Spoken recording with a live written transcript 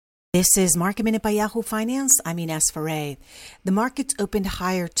This is Market Minute by Yahoo Finance. I'm Ines Ferre. The markets opened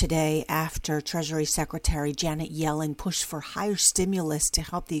higher today after Treasury Secretary Janet Yellen pushed for higher stimulus to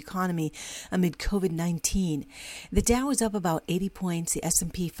help the economy amid COVID-19. The Dow is up about 80 points. The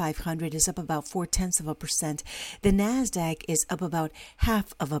S&P 500 is up about 0.4%. The Nasdaq is up about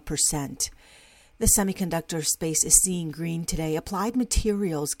 0.5%. The semiconductor space is seeing green today. Applied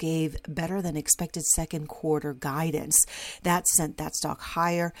Materials gave better than expected second quarter guidance. That sent that stock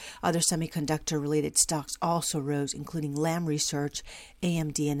higher. Other semiconductor related stocks also rose, including Lam Research,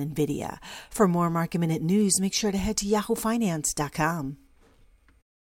 AMD, and NVIDIA. For more Market Minute news, make sure to head to yahoofinance.com.